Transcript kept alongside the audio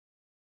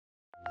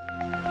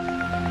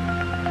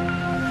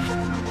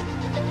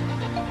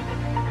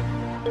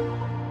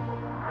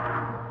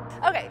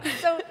Okay,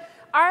 so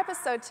our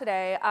episode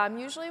today,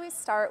 usually we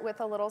start with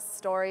a little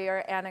story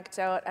or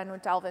anecdote and we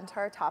delve into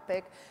our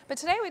topic, but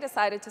today we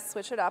decided to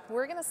switch it up.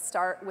 We're gonna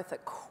start with a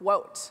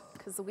quote,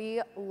 because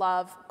we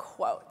love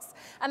quotes.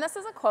 And this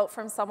is a quote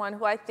from someone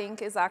who I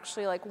think is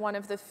actually like one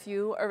of the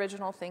few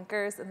original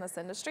thinkers in this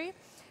industry.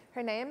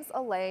 Her name's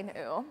Elaine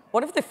Wu.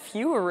 One of the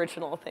few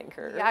original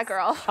thinkers. Yeah,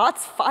 girl.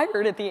 Shots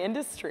fired at the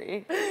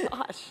industry.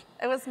 Gosh.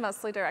 It was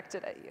mostly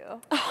directed at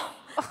you.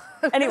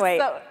 Anyway,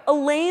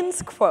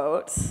 Elaine's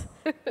quote,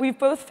 we've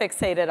both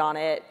fixated on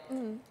it,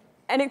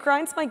 and it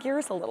grinds my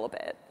gears a little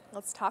bit.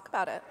 Let's talk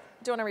about it.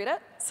 Do you want to read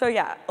it? So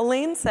yeah,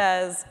 Elaine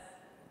says,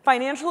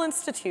 financial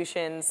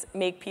institutions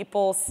make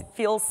people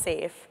feel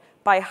safe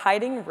by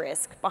hiding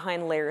risk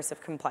behind layers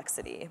of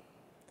complexity.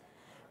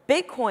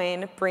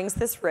 Bitcoin brings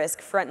this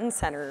risk front and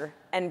center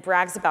and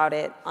brags about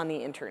it on the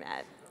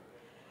internet.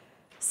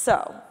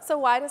 So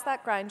why does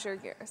that grind your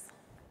gears?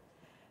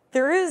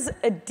 There is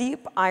a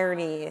deep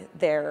irony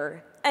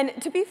there. And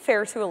to be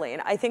fair to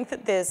Elaine, I think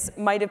that this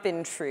might have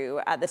been true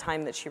at the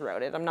time that she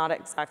wrote it. I'm not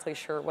exactly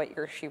sure what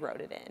year she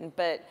wrote it in.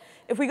 But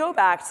if we go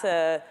back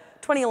to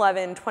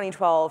 2011,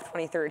 2012,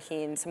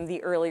 2013, some of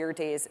the earlier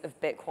days of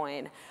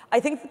Bitcoin, I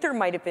think that there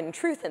might have been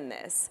truth in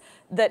this,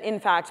 that in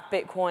fact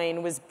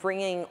Bitcoin was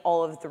bringing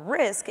all of the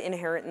risk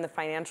inherent in the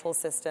financial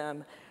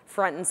system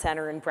front and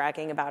center and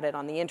bragging about it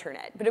on the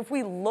internet. But if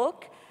we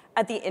look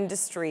at the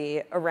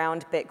industry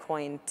around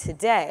Bitcoin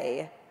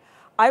today,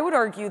 I would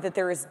argue that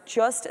there is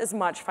just as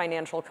much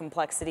financial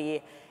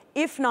complexity,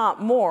 if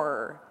not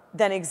more,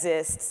 than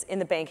exists in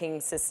the banking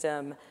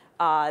system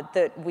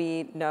that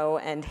we know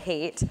and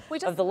hate of the legacy. We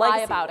just lie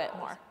about it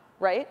more.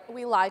 Right?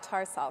 We lie to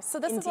ourselves. So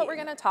this is what we're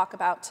going to talk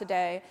about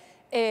today,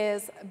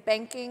 is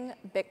banking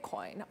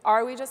Bitcoin.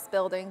 Are we just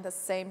building the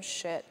same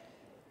shit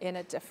in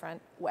a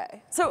different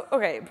way? So,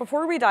 okay,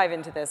 before we dive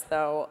into this,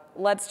 though,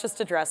 let's just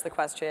address the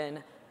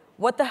question,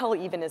 what the hell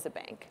even is a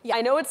bank? Yeah.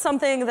 I know it's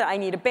something that I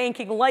need a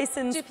banking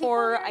license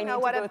for. I need to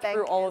go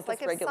through all of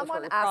this regulatory process. If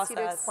someone asked you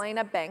to explain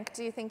a bank,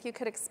 do you think you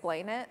could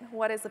explain it?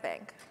 What is a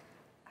bank?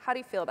 How do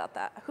you feel about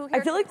that?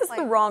 I feel like this is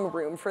the wrong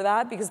room for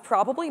that, because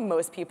probably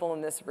most people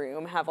in this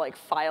room have like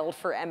filed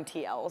for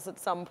MTLs at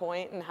some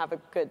point and have a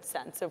good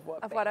sense of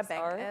what a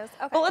bank is.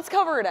 Okay. But let's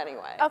cover it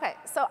anyway. Okay,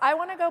 so I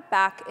want to go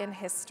back in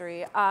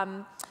history.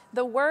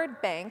 The word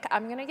bank,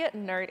 I'm going to get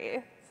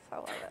nerdy. I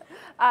love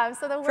it.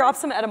 So the word, drop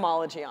some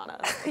etymology on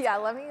us. Yeah,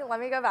 let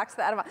me go back to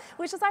the etymology,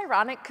 which is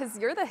ironic because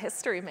you're the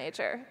history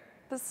major.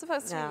 This is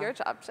supposed to be your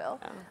job, Jill.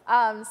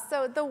 Yeah.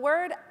 So the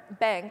word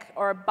bank,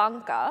 or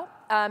banca,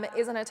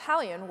 is an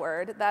Italian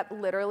word that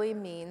literally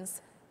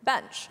means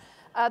bench.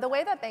 The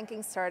way that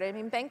banking started, I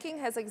mean, banking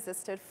has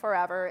existed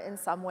forever in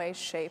some way,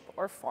 shape,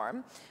 or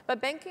form,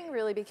 but banking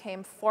really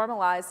became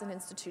formalized and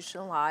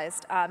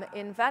institutionalized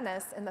in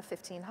Venice in the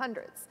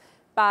 1500s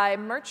by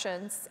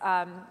merchants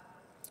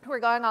who were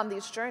going on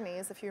these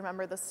journeys. If you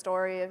remember the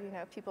story of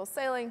people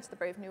sailing to the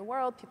Brave New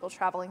World, people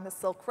traveling the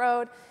Silk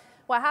Road,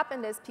 what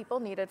happened is people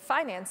needed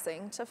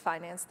financing to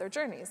finance their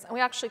journeys. And we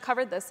actually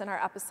covered this in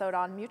our episode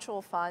on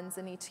mutual funds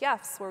and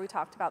ETFs, where we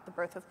talked about the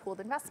birth of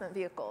pooled investment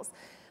vehicles.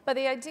 But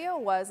the idea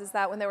is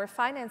that when they were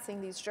financing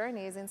these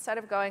journeys, instead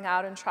of going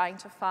out and trying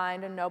to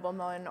find a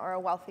nobleman or a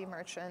wealthy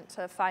merchant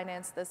to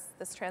finance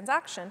this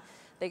transaction,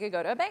 they could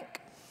go to a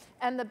bank.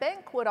 And the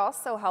bank would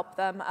also help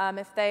them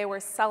if they were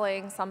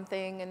selling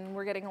something and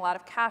were getting a lot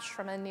of cash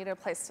from it and needed a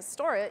place to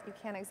store it. You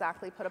can't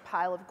exactly put a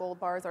pile of gold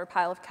bars or a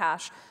pile of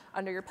cash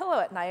under your pillow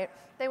at night.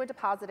 They would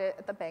deposit it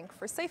at the bank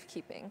for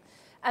safekeeping.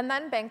 And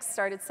then banks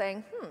started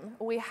saying,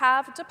 we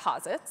have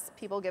deposits,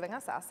 people giving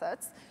us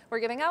assets. We're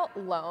giving out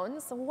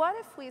loans. What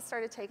if we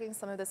started taking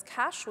some of this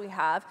cash we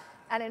have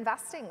and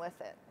investing with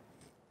it,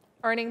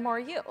 earning more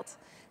yield?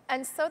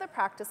 And so the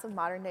practice of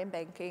modern-day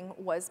banking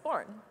was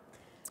born.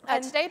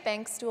 Today,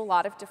 banks do a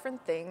lot of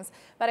different things,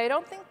 but I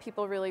don't think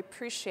people really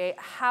appreciate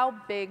how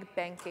big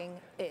banking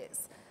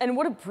is. And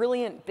what a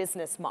brilliant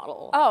business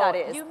model that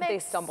is. You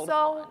make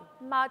so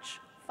much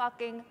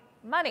fucking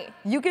money.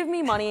 You give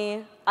me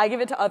money, I give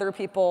it to other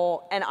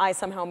people, and I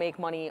somehow make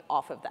money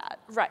off of that.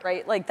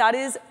 Right? Like, that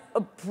is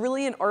a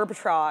brilliant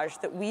arbitrage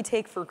that we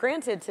take for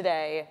granted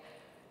today,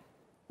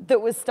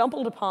 that was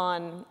stumbled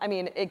upon. I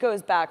mean, it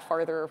goes back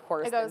farther, of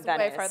course, than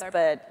Venice, way farther,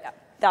 but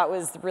that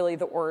was really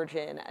the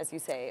origin, as you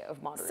say,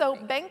 of modern banking.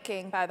 So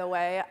banking, by the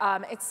way,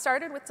 it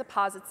started with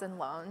deposits and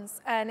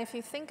loans. And if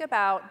you think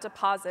about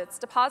deposits,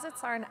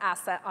 deposits are an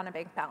asset on a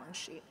bank balance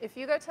sheet. If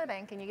you go to the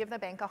bank and you give the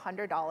bank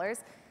 $100,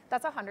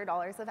 that's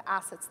 $100 of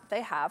assets that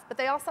they have, but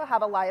they also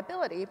have a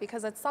liability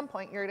because at some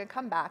point you're going to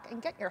come back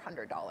and get your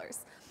 $100.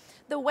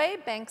 The way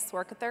banks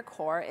work at their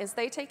core is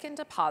they take in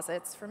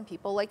deposits from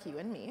people like you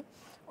and me,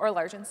 or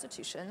large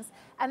institutions,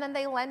 and then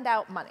they lend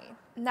out money.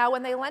 Now,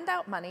 when they lend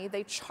out money,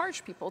 they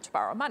charge people to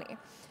borrow money.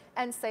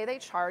 And say they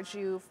charge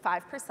you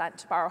 5%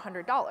 to borrow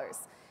 $100.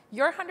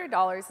 Your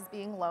 $100 is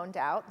being loaned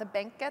out. The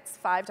bank gets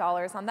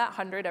 $5 on that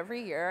 100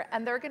 every year,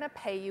 and they're going to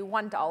pay you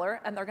 $1,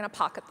 and they're going to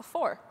pocket the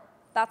 4.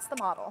 That's the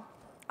model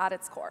at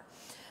its core.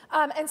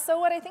 And so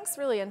what I think is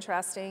really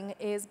interesting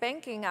is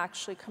banking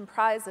actually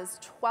comprises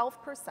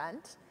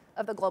 12%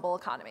 of the global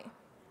economy.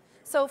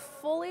 So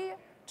fully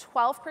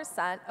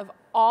 12% of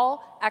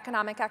all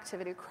economic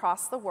activity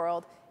across the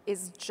world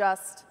is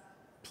just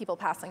people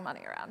passing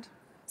money around.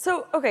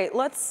 So, okay,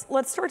 let's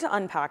start to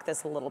unpack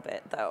this a little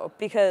bit, though,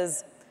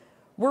 because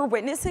we're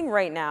witnessing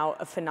right now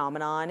a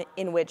phenomenon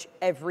in which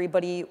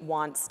everybody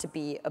wants to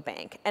be a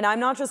bank. And I'm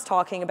not just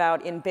talking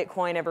about in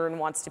Bitcoin, everyone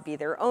wants to be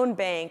their own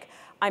bank.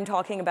 I'm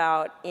talking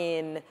about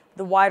in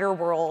the wider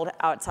world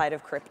outside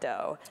of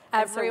crypto.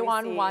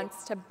 Everyone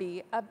wants to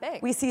be a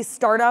bank. We see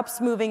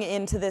startups moving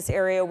into this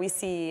area. We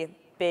see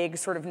big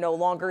sort of no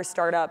longer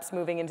startups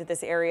moving into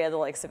this area, the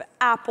likes of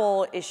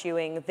Apple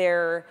issuing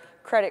their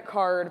credit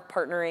card,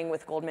 partnering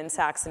with Goldman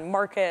Sachs and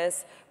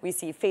Marcus. We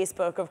see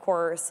Facebook, of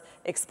course,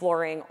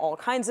 exploring all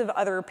kinds of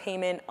other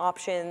payment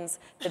options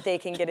that they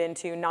can get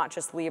into, not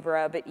just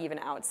Libra, but even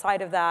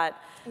outside of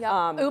that.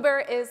 Yep.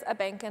 Uber is a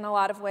bank in a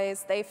lot of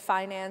ways. They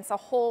finance a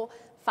whole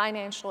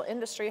financial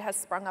industry has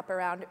sprung up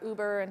around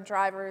Uber and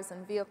drivers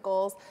and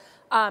vehicles.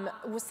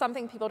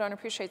 Something people don't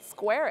appreciate,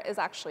 Square is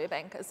actually a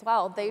bank as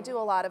well. They do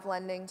a lot of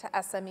lending to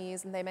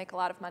SMEs and they make a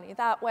lot of money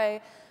that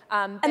way.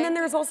 And then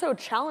there's also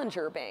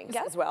challenger banks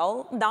as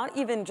well. Not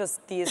even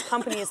just these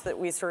companies that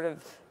we sort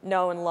of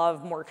know and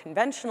love more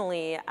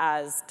conventionally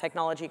as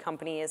technology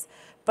companies,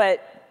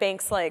 but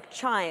banks like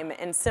Chime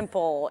and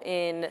Simple.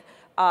 In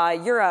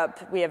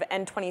Europe, we have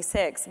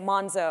N26,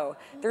 Monzo.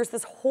 There's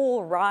this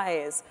whole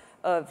rise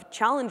of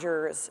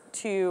challengers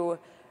to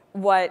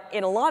what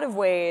in a lot of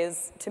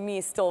ways to me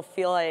still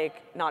feel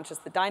like not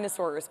just the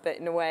dinosaurs, but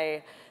in a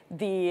way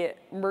the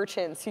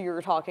merchants who you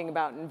were talking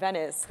about in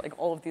Venice, like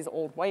all of these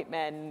old white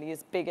men,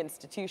 these big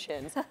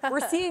institutions.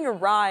 We're seeing a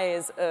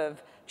rise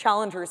of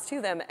challengers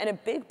to them, and a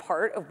big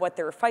part of what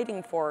they're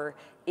fighting for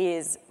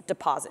is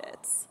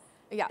deposits.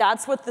 Yeah.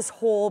 That's what this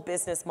whole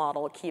business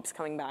model keeps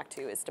coming back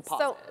to, is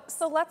deposits.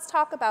 So let's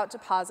talk about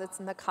deposits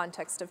in the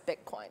context of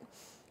Bitcoin.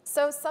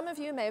 So some of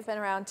you may have been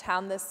around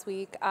town this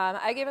week.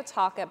 I gave a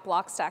talk at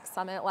Blockstack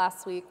Summit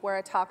last week where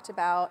I talked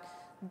about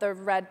the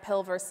red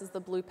pill versus the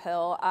blue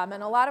pill.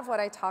 And a lot of what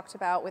I talked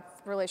about with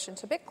relation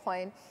to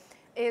Bitcoin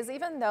is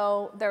even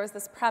though there was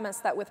this premise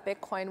that with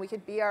Bitcoin we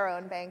could be our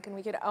own bank and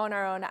we could own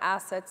our own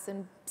assets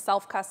in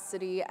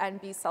self-custody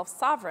and be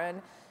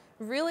self-sovereign,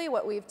 really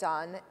what we've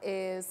done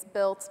is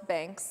built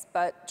banks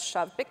but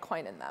shoved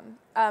Bitcoin in them.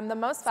 The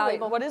most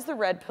valuable. Wait, what is the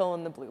red pill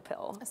and the blue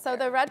pill? So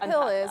the red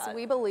pill is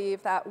we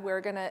believe that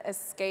we're going to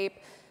escape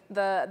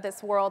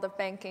this world of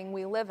banking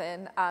we live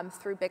in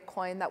through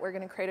Bitcoin, that we're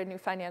going to create a new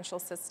financial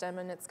system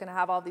and it's going to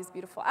have all these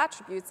beautiful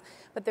attributes.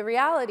 But the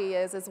reality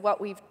is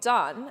what we've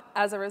done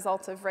as a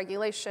result of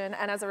regulation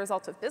and as a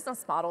result of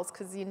business models,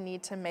 because you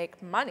need to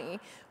make money,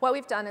 what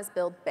we've done is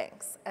build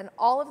banks. And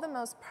all of the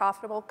most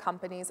profitable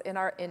companies in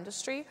our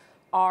industry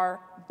are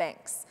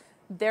banks.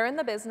 They're in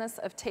the business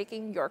of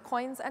taking your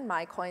coins and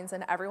my coins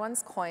and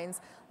everyone's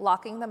coins,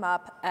 locking them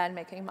up, and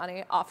making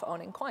money off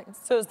owning coins.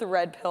 So is the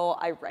red pill,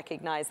 I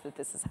recognize that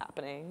this is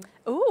happening?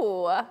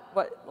 Ooh.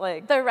 What,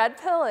 like? The red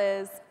pill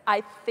is,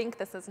 I think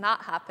this is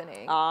not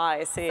happening. Ah,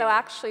 I see. So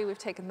actually, we've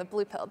taken the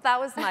blue pill. That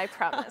was my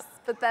premise.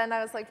 But then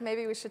I was like,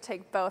 maybe we should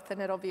take both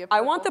and it'll be a purple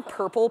I want the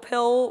purple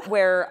pill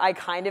where I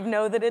kind of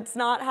know that it's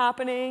not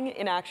happening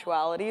in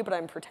actuality, but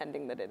I'm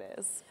pretending that it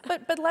is.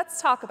 But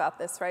let's talk about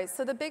this, right?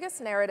 So the biggest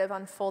narrative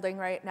unfolding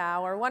right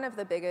now, or one of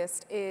the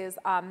biggest, is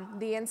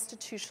the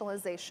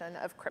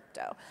institutionalization of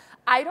crypto.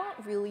 I don't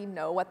really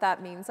know what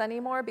that means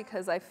anymore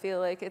because I feel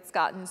like it's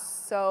gotten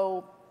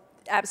so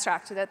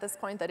abstracted at this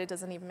point that it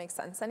doesn't even make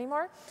sense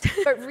anymore.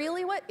 But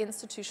really what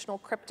institutional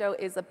crypto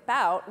is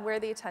about, where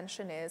the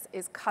attention is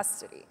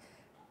custody.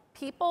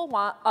 People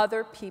want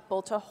other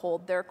people to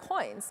hold their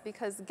coins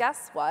because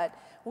guess what?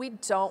 We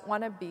don't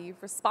want to be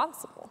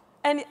responsible.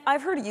 And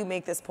I've heard you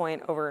make this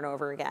point over and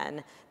over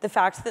again, the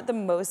fact that the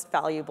most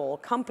valuable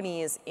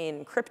companies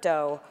in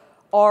crypto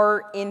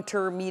are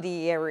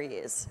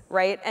intermediaries,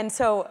 right? And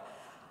so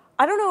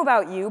I don't know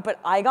about you, but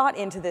I got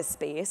into this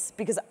space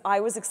because I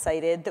was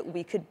excited that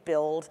we could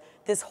build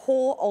this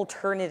whole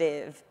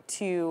alternative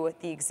to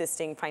the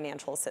existing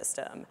financial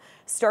system,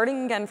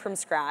 starting again from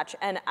scratch,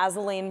 and as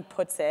Elaine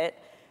puts it,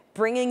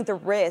 bringing the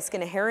risk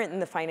inherent in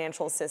the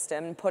financial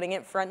system, putting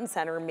it front and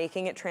center,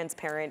 making it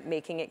transparent,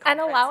 making it and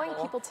allowing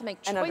people to make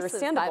choices, and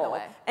understandable, by the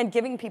way. And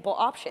giving people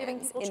options, giving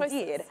people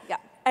indeed. Choices. Yeah.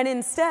 And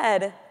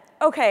instead,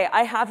 okay,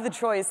 I have the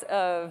choice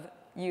of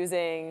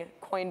using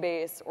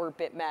Coinbase or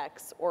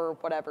BitMEX or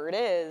whatever it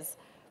is,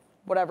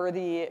 whatever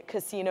the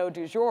casino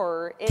du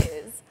jour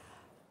is.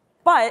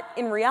 But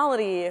in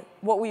reality,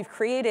 what we've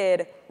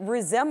created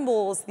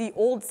resembles the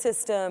old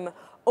system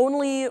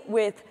only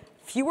with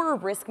fewer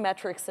risk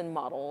metrics and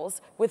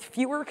models, with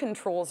fewer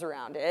controls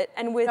around it,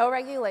 and with no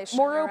regulation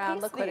more around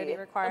opacity. liquidity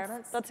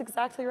requirements. That's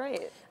exactly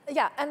right.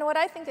 Yeah, and what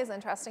I think is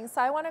interesting,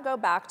 so I want to go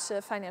back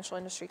to financial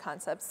industry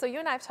concepts. So you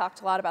and I have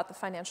talked a lot about the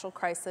financial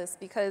crisis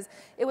because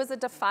it was a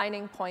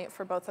defining point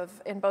for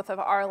in both of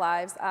our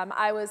lives.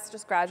 I was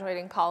just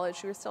graduating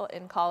college. You were still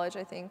in college,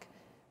 I think.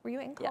 Were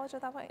you in college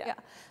at that point? Yeah.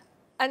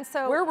 And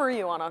so where were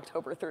you on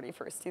October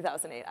 31st,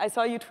 2008? I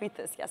saw you tweet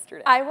this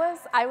yesterday. I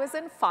was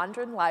in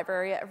Fondren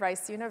Library at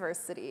Rice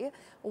University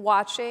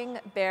watching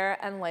Bear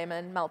and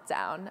Lehman melt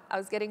down. I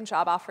was getting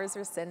job offers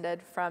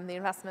rescinded from the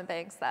investment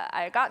banks that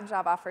I had gotten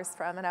job offers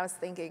from, and I was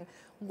thinking,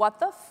 what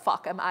the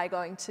fuck am I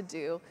going to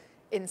do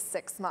in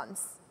 6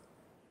 months?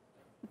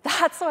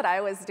 That's what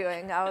I was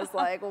doing. I was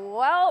like,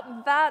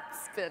 well,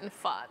 that's been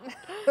fun.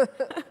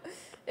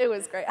 It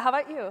was great. How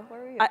about you? Where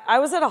were you? I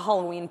was at a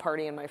Halloween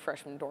party in my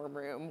freshman dorm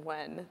room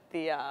when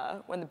the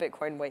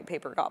Bitcoin white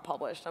paper got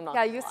published. I'm not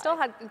Yeah, gonna you lie. still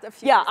had a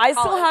few Yeah, years I of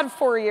still college. had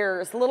 4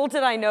 years. Little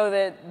did I know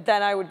that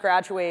then I would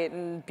graduate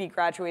and be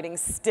graduating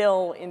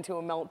still into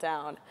a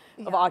meltdown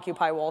of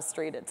Occupy Wall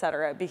Street, et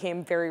cetera. It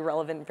became very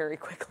relevant very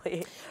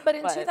quickly. But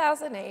in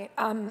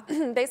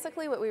 2008,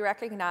 basically what we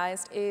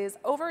recognized is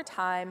over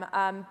time,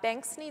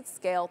 banks need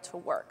scale to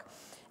work.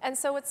 And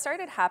so what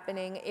started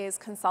happening is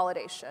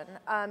consolidation.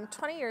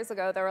 20 years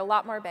ago, there were a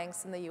lot more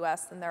banks in the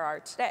US than there are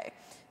today.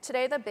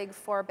 Today, the big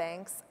 4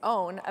 banks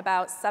own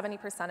about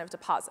 70% of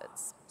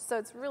deposits. So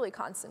it's really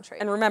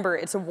concentrated. And remember,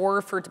 it's a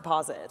war for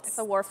deposits. It's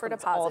a war for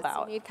deposits. All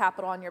about. You need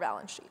capital on your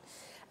balance sheet.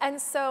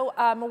 And so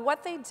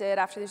what they did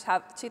after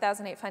the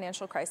 2008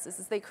 financial crisis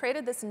is they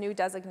created this new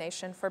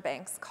designation for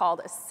banks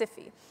called a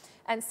SIFI.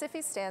 And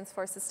SIFI stands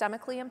for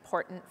Systemically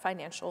Important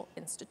Financial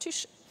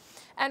Institution.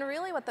 And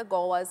really what the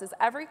goal was is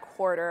every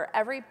quarter,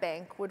 every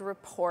bank would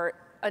report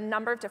a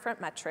number of different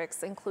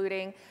metrics,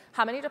 including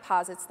how many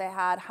deposits they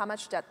had, how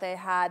much debt they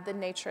had, the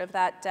nature of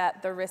that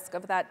debt, the risk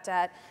of that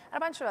debt, and a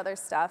bunch of other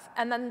stuff.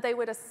 And then they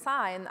would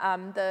assign,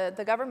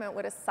 the government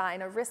would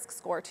assign a risk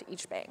score to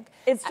each bank.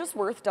 It's just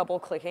worth double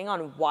clicking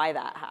on why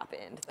that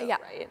happened, though, Yeah.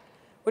 right?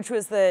 Which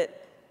was that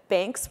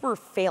banks were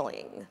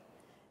failing.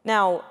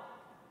 Now,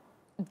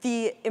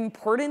 the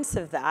importance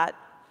of that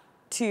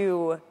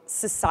to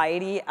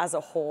society as a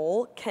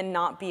whole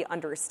cannot be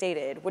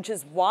understated, which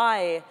is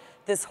why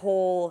this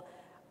whole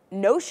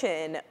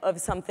notion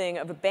of something,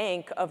 of a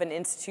bank, of an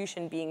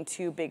institution being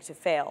too big to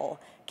fail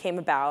came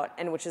about,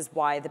 and which is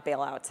why the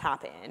bailouts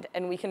happened.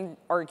 And we can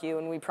argue,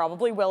 and we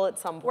probably will at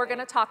some point. We're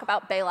gonna talk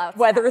about bailouts.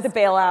 Whether the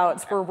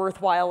bailouts were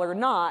worthwhile or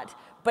not.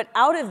 But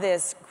out of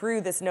this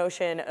grew this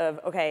notion of,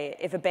 okay,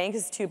 if a bank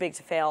is too big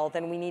to fail,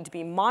 then we need to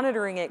be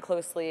monitoring it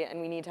closely, and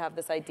we need to have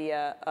this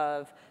idea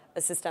of a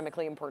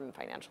systemically important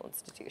financial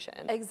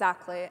institution.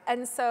 Exactly.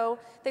 And so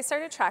they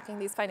started tracking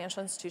these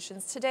financial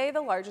institutions. Today,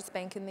 the largest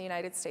bank in the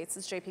United States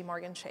is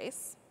JP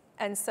Chase.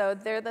 And so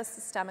they're the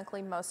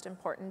systemically most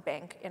important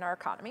bank in our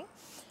economy.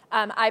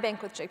 I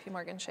bank with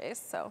JP Chase,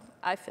 so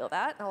I feel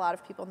that. And a lot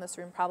of people in this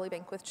room probably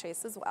bank with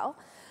Chase as well.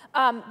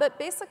 But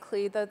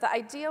basically, the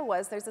idea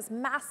was there's this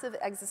massive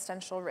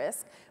existential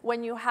risk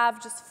when you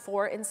have just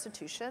 4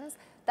 institutions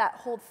that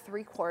hold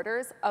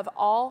 3/4 of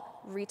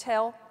all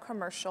retail,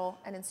 commercial,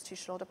 and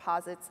institutional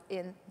deposits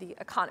in the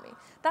economy.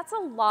 That's a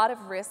lot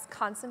of risk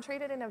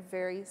concentrated in a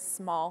very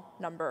small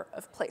number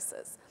of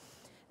places.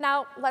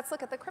 Now, let's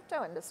look at the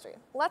crypto industry.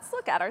 Let's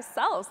look at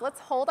ourselves. Let's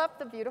hold up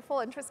the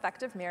beautiful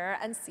introspective mirror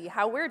and see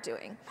how we're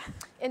doing.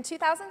 In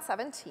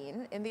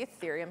 2017, in the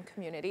Ethereum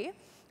community,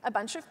 a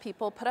bunch of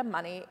people put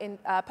money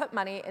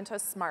into a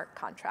smart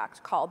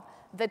contract called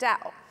the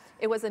DAO.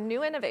 It was a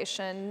new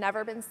innovation,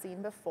 never been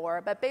seen before,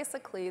 but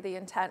basically the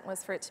intent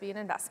was for it to be an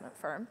investment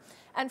firm.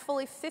 And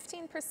fully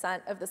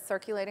 15% of the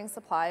circulating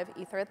supply of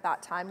Ether at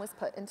that time was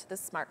put into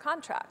this smart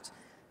contract.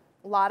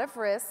 A lot of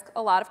risk,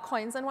 a lot of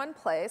coins in one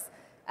place,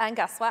 and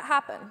guess what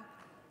happened?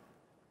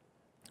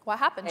 What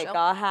happened, Jill? It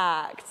got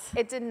hacked.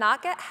 It did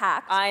not get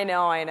hacked. I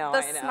know.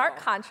 The smart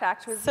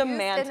contract was used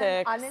in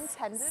an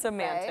unintended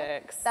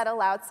way that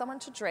allowed someone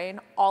to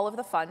drain all of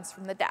the funds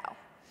from the DAO.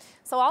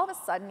 So all of a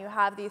sudden, you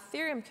have the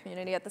Ethereum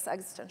community at this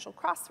existential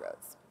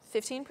crossroads.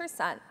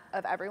 15%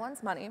 of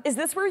everyone's money. Is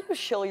this where you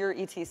shill your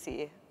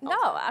ETC? No,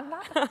 I'm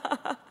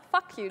not.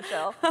 Fuck you,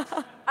 Jill.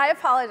 I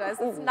apologize.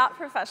 It's not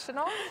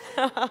professional.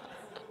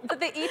 But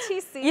the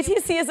ETC...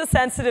 ETC is a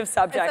sensitive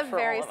subject for all of us. It's a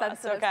very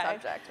sensitive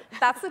subject.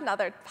 That's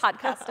another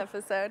podcast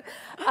episode.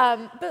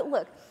 But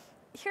look,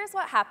 here's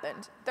what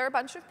happened. There are a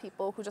bunch of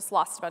people who just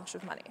lost a bunch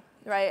of money,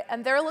 right?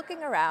 And they're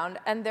looking around,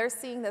 and they're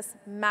seeing this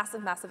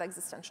massive, massive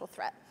existential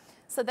threat.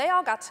 So they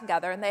all got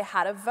together, and they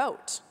had a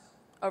vote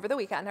over the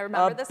weekend. I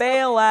remember this. A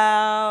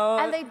bailout.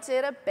 And they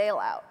did a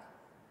bailout.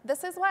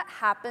 This is what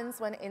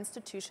happens when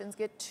institutions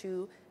get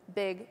too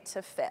big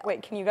to fail.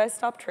 Wait, can you guys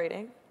stop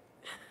trading?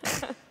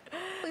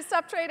 Please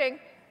stop trading.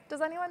 Does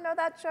anyone know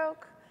that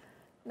joke?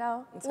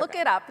 No? Look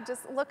okay. it up.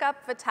 Just look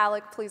up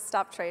Vitalik, please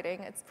stop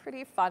trading. It's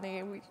pretty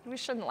funny. We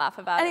shouldn't laugh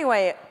about it.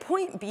 Anyway,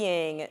 point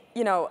being,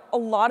 you know, a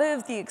lot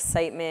of the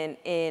excitement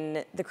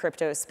in the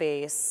crypto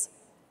space,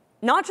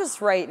 not just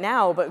right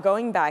now, but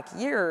going back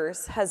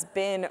years, has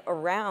been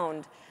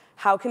around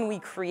how can we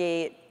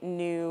create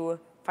new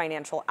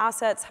financial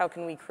assets? How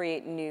can we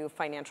create new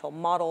financial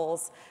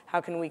models? How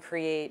can we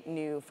create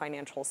new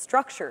financial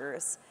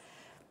structures?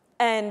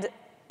 And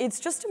it's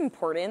just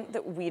important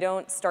that we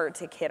don't start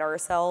to kid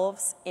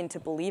ourselves into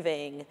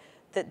believing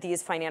that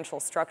these financial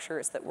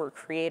structures that we're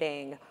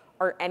creating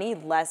are any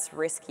less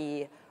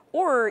risky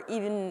or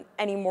even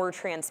any more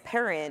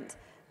transparent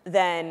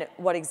than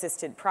what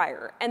existed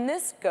prior. And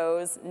this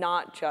goes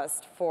not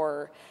just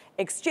for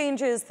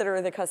exchanges that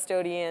are the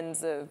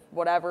custodians of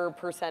whatever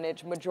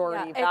percentage,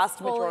 majority,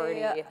 vast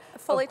majority.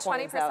 Fully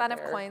 20%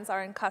 of coins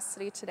are in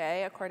custody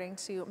today, according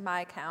to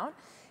my count.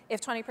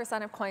 If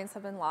 20% of coins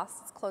have been lost,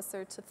 it's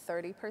closer to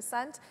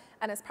 30%,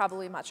 and it's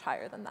probably much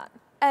higher than that.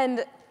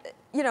 And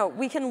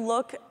we can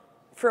look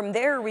from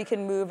there, we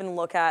can move and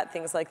look at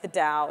things like the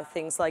DAO,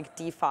 things like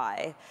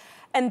DeFi.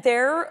 And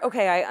there,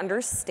 okay, I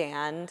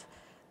understand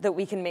that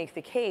we can make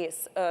the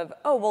case of,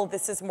 oh, well,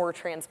 this is more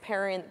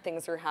transparent,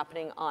 things are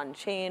happening on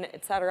chain,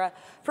 et cetera.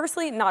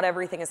 Firstly, not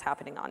everything is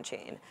happening on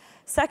chain.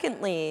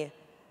 Secondly,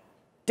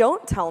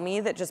 don't tell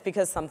me that just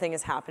because something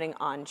is happening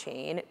on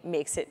chain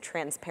makes it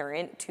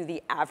transparent to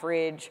the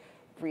average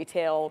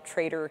retail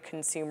trader,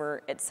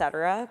 consumer, et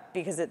cetera,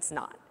 because it's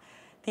not.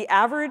 The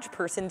average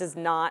person does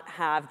not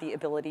have the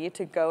ability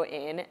to go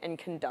in and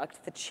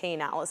conduct the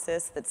chain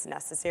analysis that's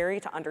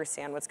necessary to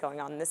understand what's going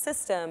on in the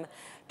system,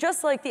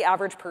 just like the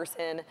average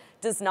person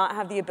does not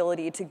have the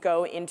ability to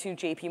go into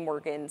JP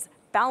Morgan's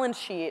balance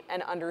sheet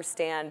and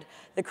understand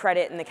the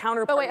credit and the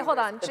counterparty. But wait, hold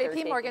on.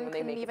 JP Morgan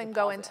couldn't even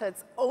go into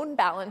its own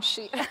balance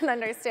sheet and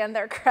understand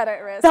their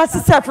credit risk. That's a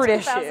separate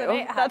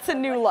issue. That's a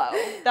new low.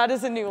 That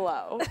is a new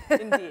low,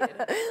 indeed.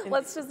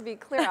 Let's just be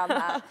clear on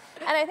that.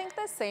 And I think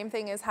the same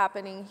thing is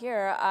happening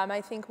here. I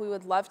think we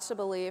would love to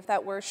believe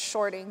that we're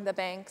shorting the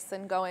banks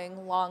and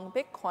going long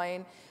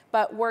Bitcoin,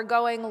 but we're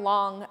going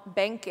long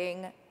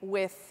banking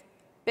with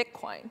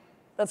Bitcoin.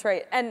 That's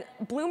right. And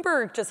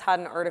Bloomberg just had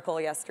an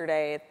article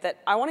yesterday that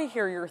I want to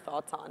hear your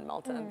thoughts on,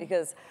 Meltem,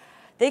 because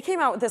they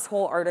came out with this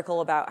whole article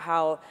about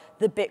how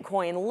the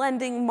Bitcoin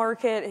lending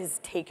market has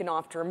taken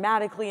off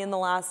dramatically in the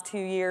last 2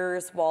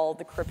 years while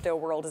the crypto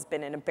world has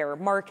been in a bear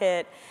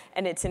market,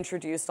 and it's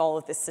introduced all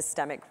of this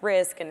systemic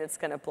risk and it's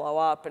going to blow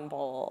up and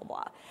blah, blah,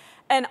 blah.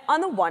 And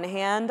on the one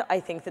hand, I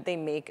think that they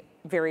make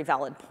very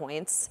valid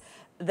points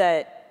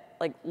that,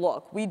 like,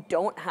 look, we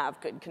don't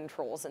have good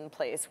controls in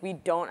place. We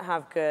don't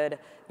have good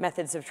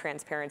methods of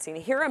transparency.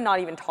 And here I'm not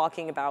even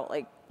talking about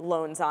like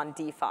loans on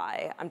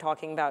DeFi. I'm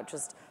talking about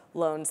just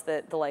loans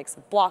that the likes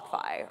of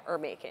BlockFi are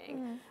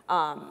making,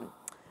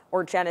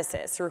 or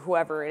Genesis or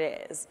whoever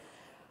it is.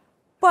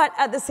 But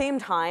at the same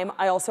time,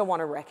 I also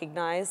want to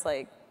recognize,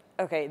 like,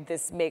 okay,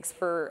 this makes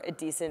for a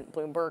decent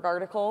Bloomberg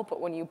article, but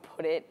when you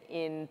put it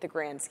in the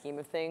grand scheme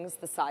of things,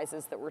 the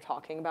sizes that we're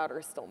talking about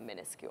are still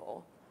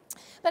minuscule.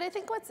 But I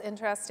think what's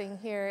interesting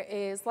here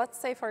is, let's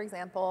say, for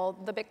example,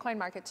 the Bitcoin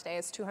market today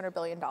is $200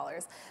 billion.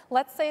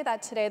 Let's say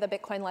that today the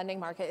Bitcoin lending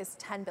market is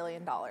 $10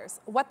 billion.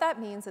 What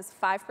that means is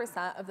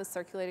 5% of the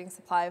circulating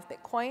supply of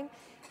Bitcoin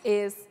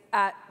is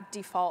at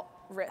default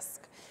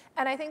risk.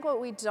 And I think what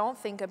we don't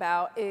think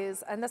about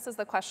is, and this is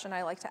the question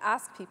I like to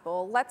ask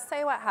people, let's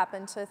say what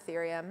happened to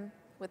Ethereum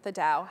with the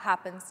DAO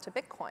happens to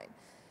Bitcoin.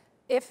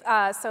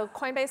 So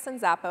Coinbase and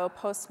Xapo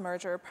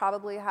post-merger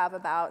probably have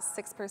about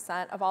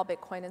 6% of all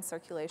Bitcoin in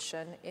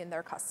circulation in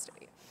their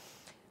custody.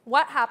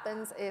 What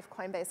happens if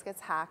Coinbase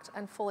gets hacked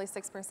and fully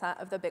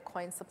 6% of the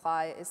Bitcoin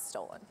supply is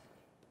stolen?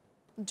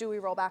 Do we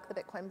roll back the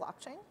Bitcoin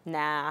blockchain?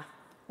 Nah.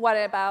 What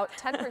about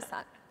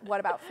 10%?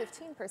 What about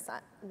 15%?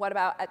 What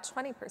about at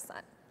 20%?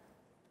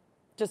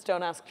 Just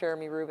don't ask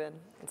Jeremy Rubin.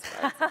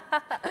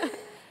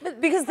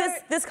 Because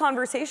this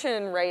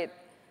conversation, right,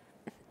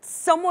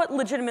 somewhat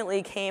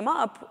legitimately came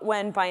up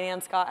when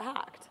Binance got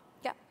hacked.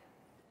 Yeah,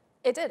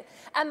 it did.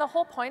 And the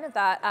whole point of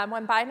that,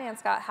 when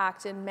Binance got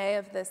hacked in May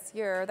of this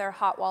year, their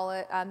hot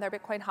wallet, their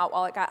Bitcoin hot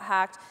wallet got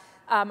hacked.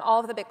 All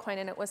of the Bitcoin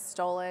in it was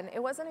stolen.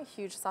 It wasn't a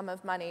huge sum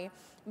of money,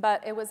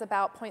 but it was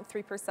about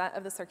 0.3%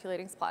 of the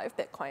circulating supply of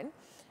Bitcoin.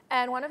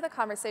 And one of the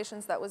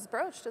conversations that was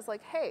broached is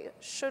like, hey,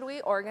 should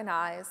we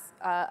organize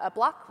a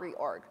block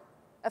reorg,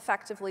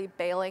 effectively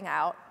bailing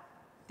out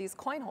these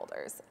coin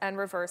holders and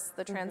reverse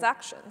the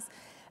transactions?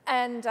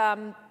 And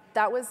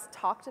that was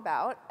talked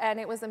about, and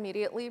it was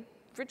immediately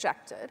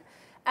rejected.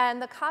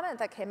 And the comment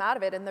that came out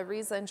of it, and the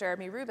reason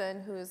Jeremy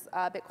Rubin, who's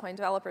a Bitcoin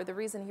developer, the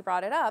reason he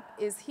brought it up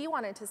is he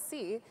wanted to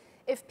see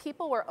if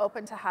people were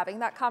open to having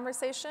that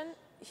conversation.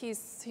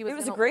 It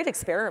was a great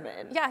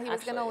experiment. Yeah, he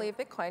was going to leave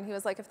Bitcoin. He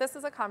was like, if this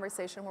is a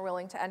conversation we're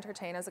willing to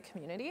entertain as a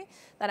community,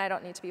 then I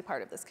don't need to be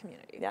part of this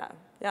community.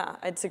 Yeah,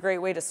 it's a great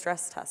way to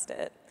stress test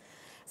it.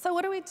 So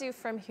what do we do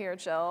from here,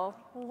 Jill?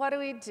 What do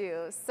we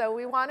do? So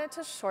we wanted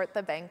to short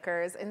the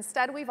bankers.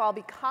 Instead, we've all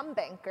become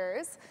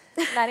bankers.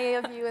 Many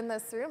of you in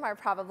this room are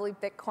probably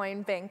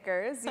Bitcoin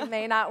bankers. You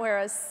may not wear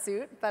a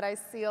suit, but I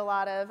see a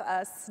lot of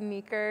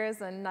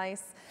sneakers and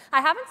nice.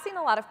 I haven't seen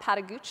a lot of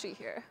Patagucci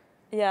here.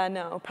 Yeah,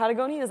 no,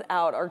 Patagonia is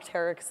out,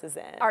 Arc'teryx is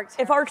in.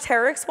 If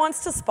Arc'teryx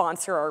wants to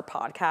sponsor our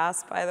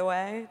podcast, by the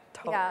way,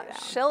 totally down.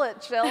 Shill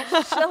it, Jill,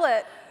 shill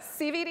it.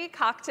 CBD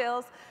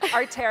cocktails,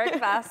 Arc'teryx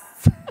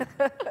vests.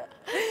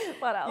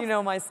 What else? You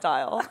know my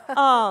style.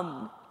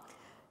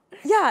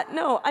 Yeah,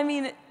 no, I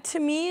mean, to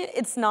me,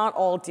 it's not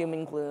all doom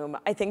and gloom.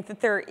 I think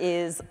that there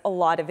is a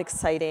lot of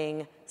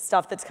exciting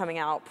stuff that's coming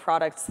out,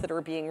 products that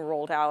are being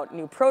rolled out,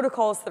 new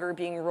protocols that are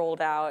being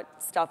rolled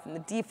out, stuff in the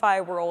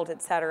DeFi world,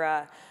 et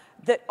cetera.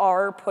 that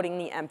are putting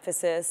the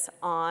emphasis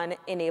on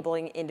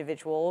enabling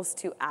individuals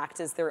to act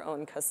as their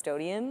own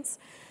custodians.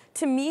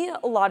 To me,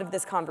 a lot of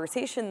this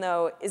conversation,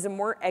 though, is a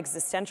more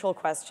existential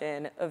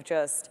question of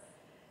just,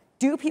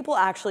 do people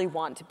actually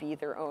want to be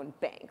their own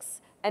banks?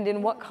 And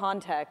in what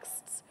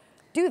contexts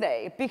do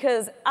they?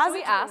 Because as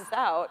it turns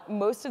out,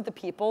 most of the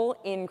people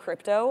in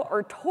crypto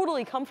are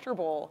totally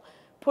comfortable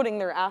putting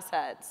their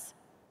assets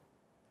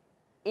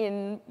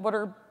in what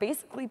are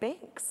basically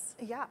banks.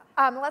 Yeah,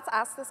 let's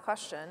ask this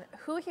question.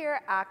 Who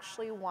here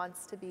actually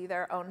wants to be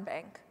their own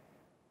bank?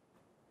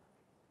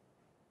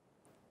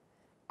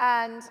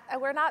 And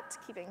we're not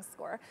keeping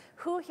score.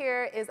 Who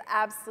here is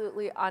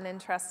absolutely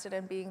uninterested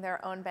in being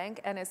their own bank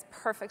and is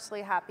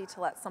perfectly happy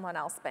to let someone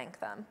else bank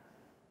them?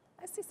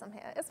 I see some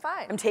hands. It's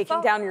fine. I'm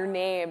taking down your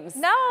names.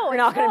 No, you're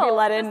not going to be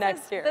let in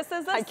next year. This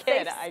is a safe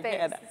space.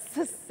 It's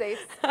a safe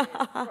space.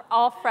 We're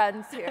all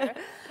friends here.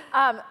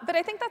 But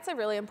I think that's a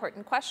really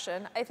important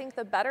question. I think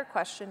the better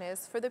question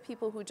is, for the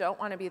people who don't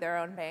want to be their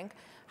own bank,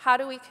 how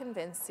do we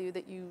convince you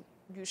that you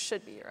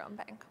should be your own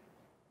bank?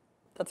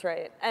 That's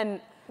right.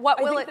 And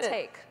what will it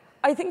take?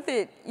 I think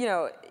that, you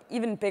know,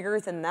 even bigger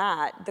than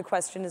that, the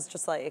question is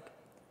just like,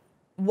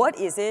 what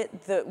is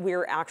it that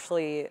we're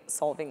actually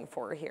solving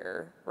for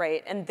here,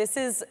 right? And this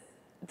is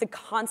the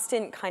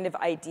constant kind of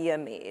idea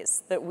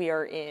maze that we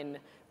are in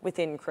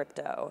within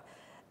crypto.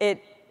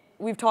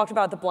 We've talked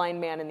about the blind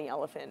man and the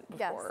elephant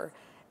before.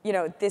 Yes. You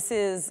know, this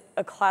is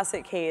a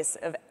classic case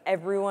of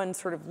everyone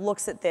sort of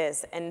looks at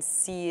this and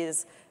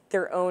sees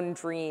their own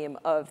dream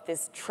of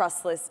this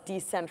trustless,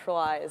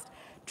 decentralized,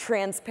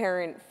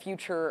 transparent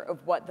future of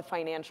what the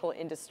financial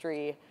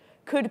industry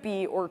could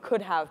be or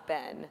could have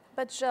been.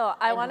 But Jill,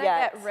 I want to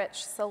get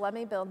rich, so let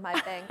me build my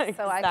bank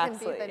so I can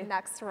be the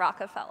next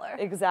Rockefeller.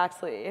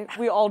 Exactly.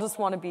 We all just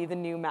want to be the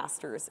new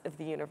masters of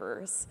the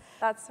universe.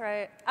 That's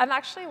right. I'm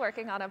actually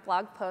working on a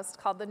blog post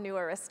called The New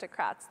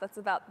Aristocrats that's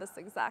about this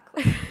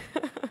exactly.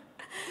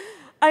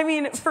 I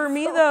mean, for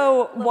me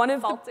though, one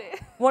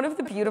of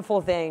the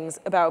beautiful things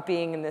about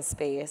being in this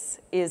space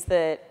is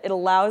that it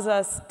allows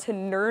us to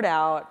nerd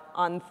out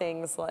on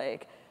things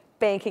like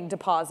banking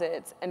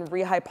deposits and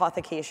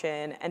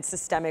rehypothecation and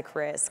systemic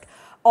risk.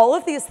 All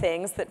of these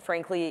things that,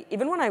 frankly,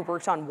 even when I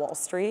worked on Wall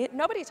Street,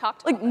 nobody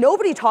talked about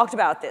nobody talked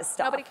about this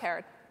stuff. Nobody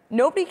cared.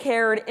 Nobody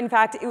cared. In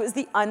fact, it was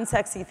the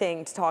unsexy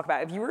thing to talk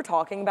about. If you were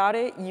talking about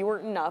it, you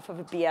weren't enough of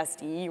a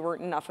BSD, you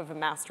weren't enough of a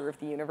master of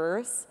the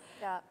universe.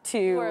 Yeah.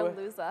 You were a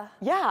loser.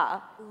 Yeah.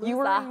 You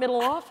were in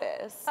middle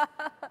office.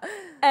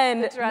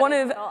 And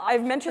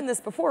I've mentioned this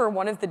before,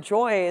 one of the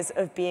joys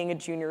of being a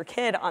junior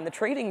kid on the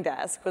trading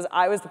desk was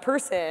I was the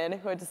person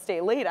who had to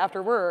stay late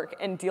after work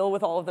and deal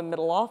with all of the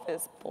middle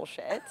office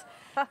bullshit.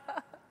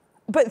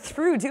 But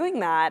through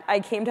doing that, I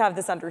came to have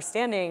this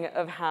understanding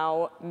of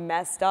how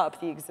messed up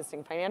the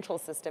existing financial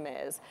system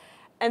is.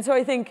 And so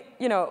I think,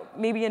 you know,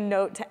 maybe a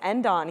note to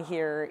end on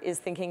here is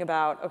thinking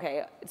about,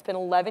 okay, it's been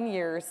 11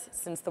 years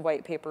since the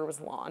white paper was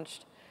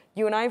launched.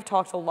 You and I have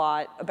talked a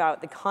lot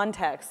about the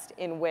context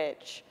in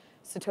which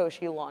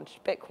Satoshi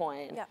launched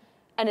Bitcoin. Yeah.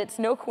 And it's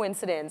no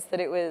coincidence that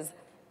it was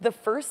the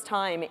first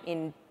time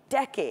in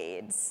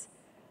decades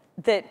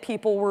that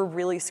people were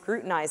really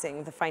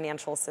scrutinizing the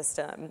financial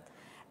system.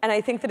 And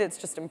I think that it's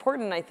just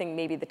important. I think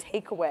maybe the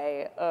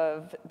takeaway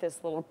of this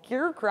little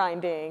gear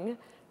grinding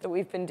that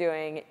we've been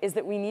doing is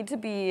that we need to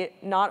be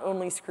not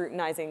only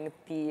scrutinizing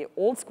the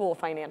old school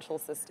financial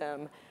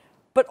system,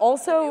 but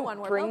also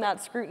bring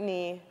that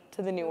scrutiny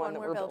to the new one that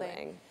we're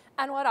building.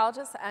 And what I'll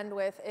just end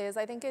with is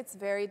I think it's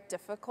very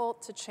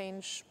difficult to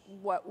change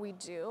what we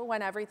do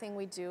when everything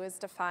we do is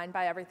defined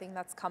by everything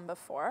that's come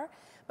before,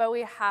 but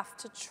we have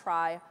to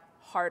try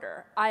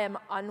harder. I am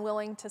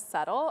unwilling to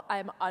settle. I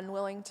am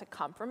unwilling to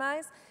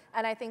compromise.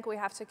 And I think we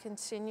have to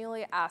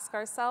continually ask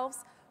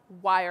ourselves,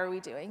 why are we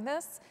doing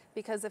this?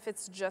 Because if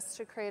it's just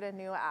to create a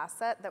new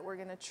asset that we're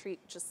going to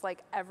treat just like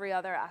every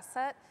other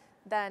asset,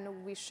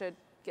 then we should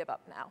give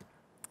up now.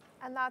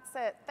 And that's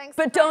it. Thanks.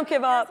 But don't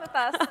give up. With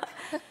us.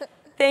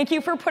 Thank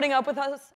you for putting up with us.